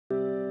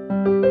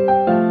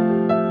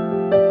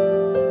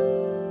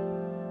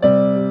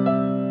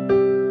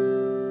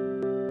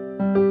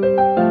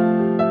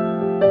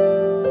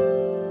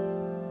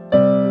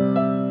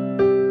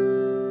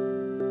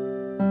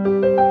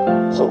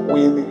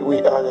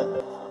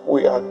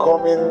we are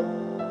coming,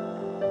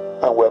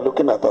 and we're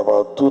looking at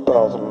about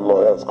 2,000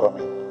 lawyers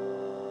coming.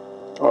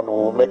 And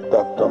we'll make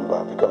that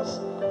number because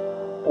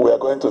we are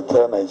going to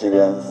tell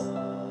Nigerians,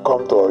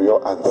 come to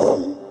Oyo and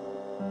see.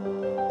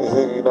 You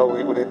see, you know,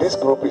 this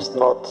group is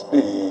not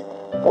the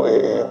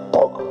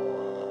talk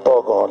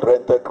or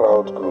rented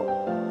crowd group.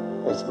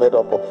 It's made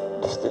up of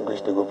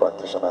distinguished legal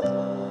practitioners.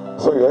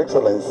 So, Your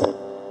Excellency,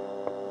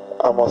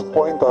 I must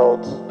point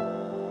out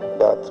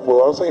that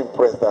we're also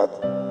impressed that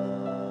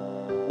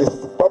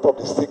this part of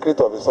the secret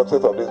of the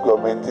success of this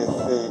government is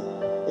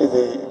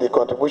the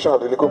contribution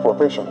of the legal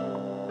profession.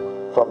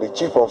 From the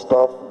chief of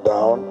staff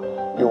down,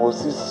 you will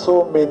see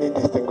so many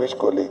distinguished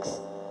colleagues.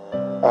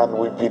 And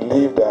we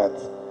believe that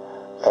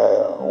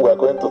we're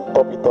going to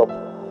top it up.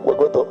 We're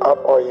going to add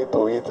oil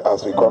to it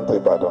as we come to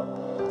Ibadan.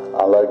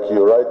 And like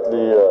you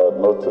rightly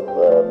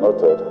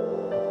noted,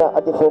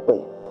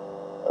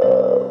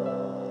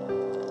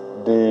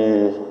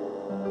 the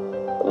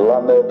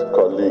learned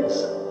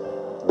colleagues,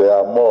 they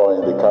are more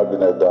in the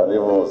cabinet than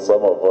even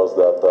some of us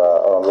that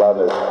are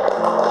unlearned.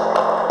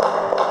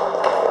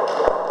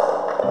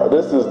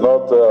 This is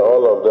not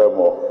all of them.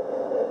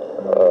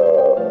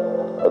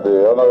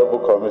 The Honorable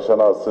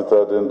Commissioner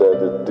seated in the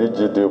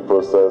DG due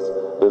process.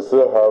 They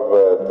still have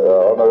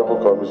Honorable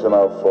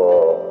Commissioner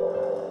for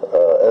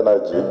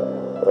Energy,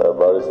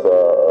 Barrister,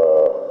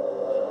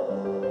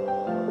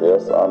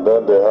 yes, and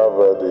then they have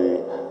the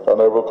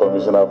Honorable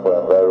Commissioner for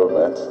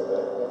Environment.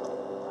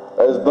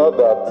 It's not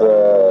that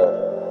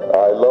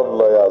I love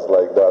lawyers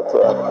like that.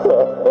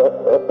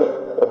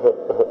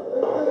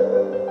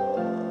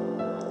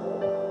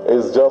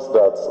 It's just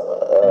that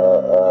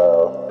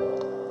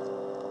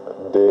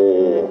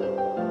they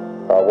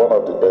are one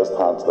of the best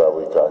hands that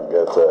we can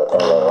get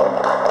all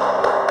around.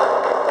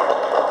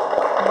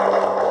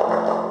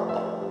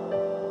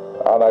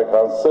 And I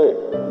can say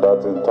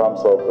that in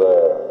terms of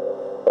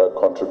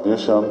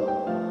contribution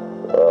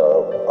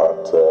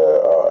at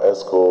our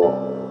ESCO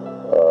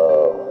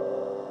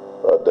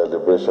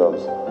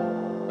deliberations,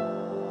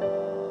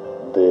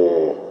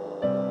 they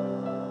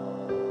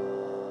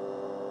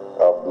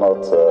have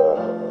not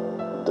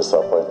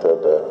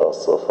disappointed us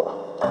so far.